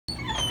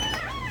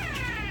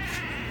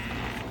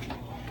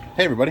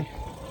Hey everybody,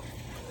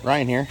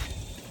 Ryan here,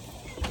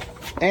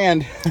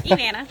 and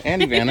Ivana.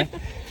 and Ivana.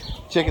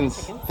 Chickens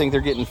think they're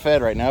getting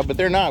fed right now, but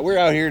they're not. We're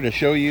out here to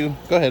show you.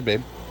 Go ahead,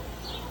 babe.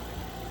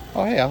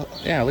 Oh hey,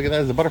 yeah, look at that.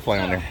 There's a butterfly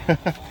on there.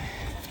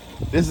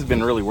 This has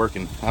been really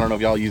working. I don't know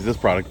if y'all use this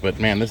product, but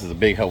man, this is a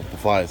big help with the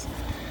flies.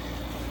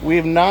 We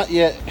have not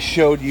yet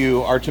showed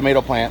you our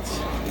tomato plants,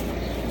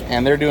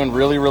 and they're doing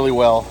really, really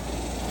well.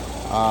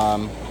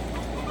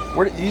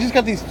 You just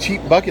got these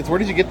cheap buckets. Where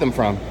did you get them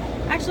from?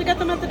 Actually got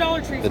them at the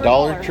Dollar Tree. The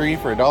Dollar Tree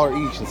for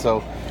 $1 each, and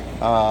so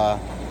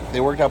they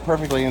worked out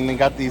perfectly. And they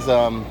got these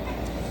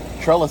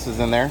trellises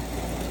in there.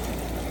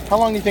 How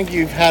long do you think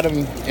you've had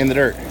them in the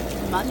dirt?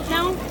 A month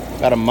now.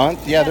 About a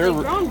month? Yeah, they've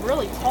grown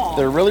really tall.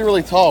 They're really,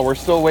 really tall. We're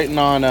still waiting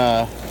on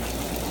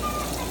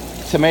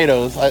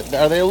tomatoes.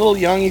 Are they a little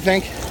young, you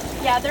think?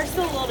 Yeah, they're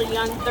still a little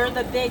young. They're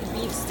the big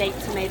beefsteak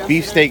tomatoes.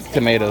 Beefsteak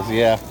tomatoes,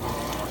 yeah.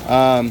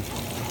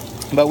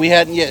 But we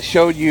hadn't yet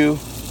showed you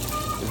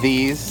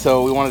these,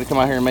 so we wanted to come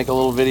out here and make a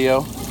little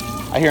video.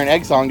 I hear an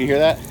egg song. Do you hear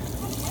that?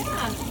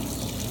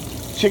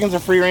 Yeah. Chickens are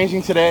free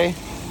ranging today.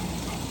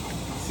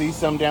 See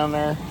some down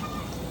there.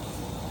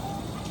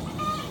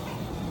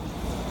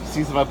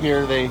 See some up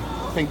here. They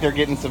think they're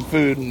getting some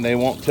food and they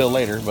won't till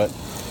later, but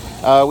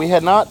we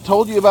had not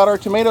told you about our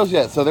tomatoes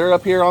yet, so they're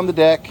up here on the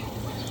deck.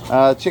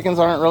 Chickens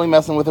aren't really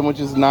messing with them,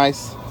 which is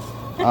nice.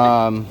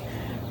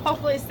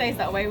 Hopefully it stays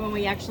that way when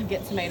we actually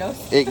get tomatoes.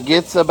 It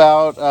gets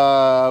about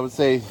I would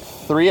say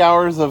 3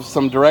 hours of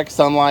some direct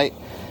sunlight,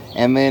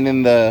 and then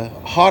in the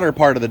hotter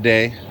part of the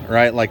day,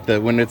 right, like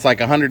when it's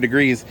like 100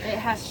 degrees, it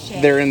has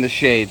shade. They're in the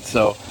shade.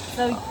 So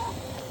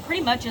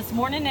pretty much it's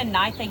morning and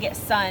night they get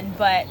sun,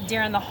 but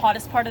during the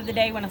hottest part of the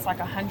day when it's like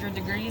 100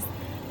 degrees,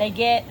 they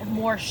get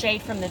more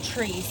shade from the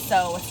trees,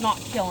 so it's not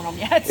killing them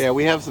yet. Yeah,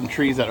 we have some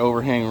trees that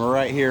overhang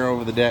right here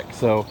over the deck,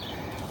 so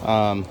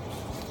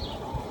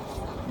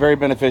very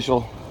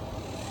beneficial.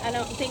 I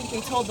don't think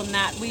we told them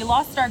that. We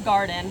lost our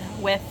garden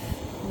with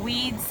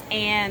weeds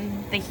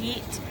and the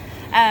heat.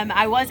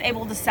 I was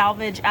able to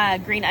salvage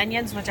green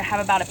onions, which I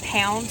have about a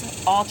pound,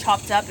 all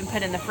chopped up and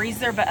put in the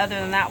freezer, but other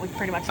than that, we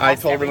pretty much lost I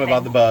told everything. them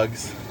about the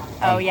bugs.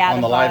 Oh yeah,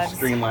 on the bugs. live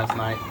stream last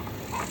night.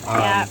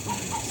 Yeah.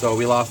 So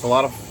we lost a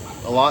lot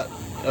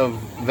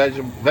of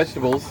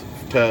vegetables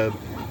to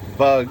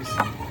bugs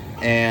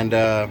and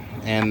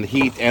the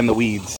heat and the weeds.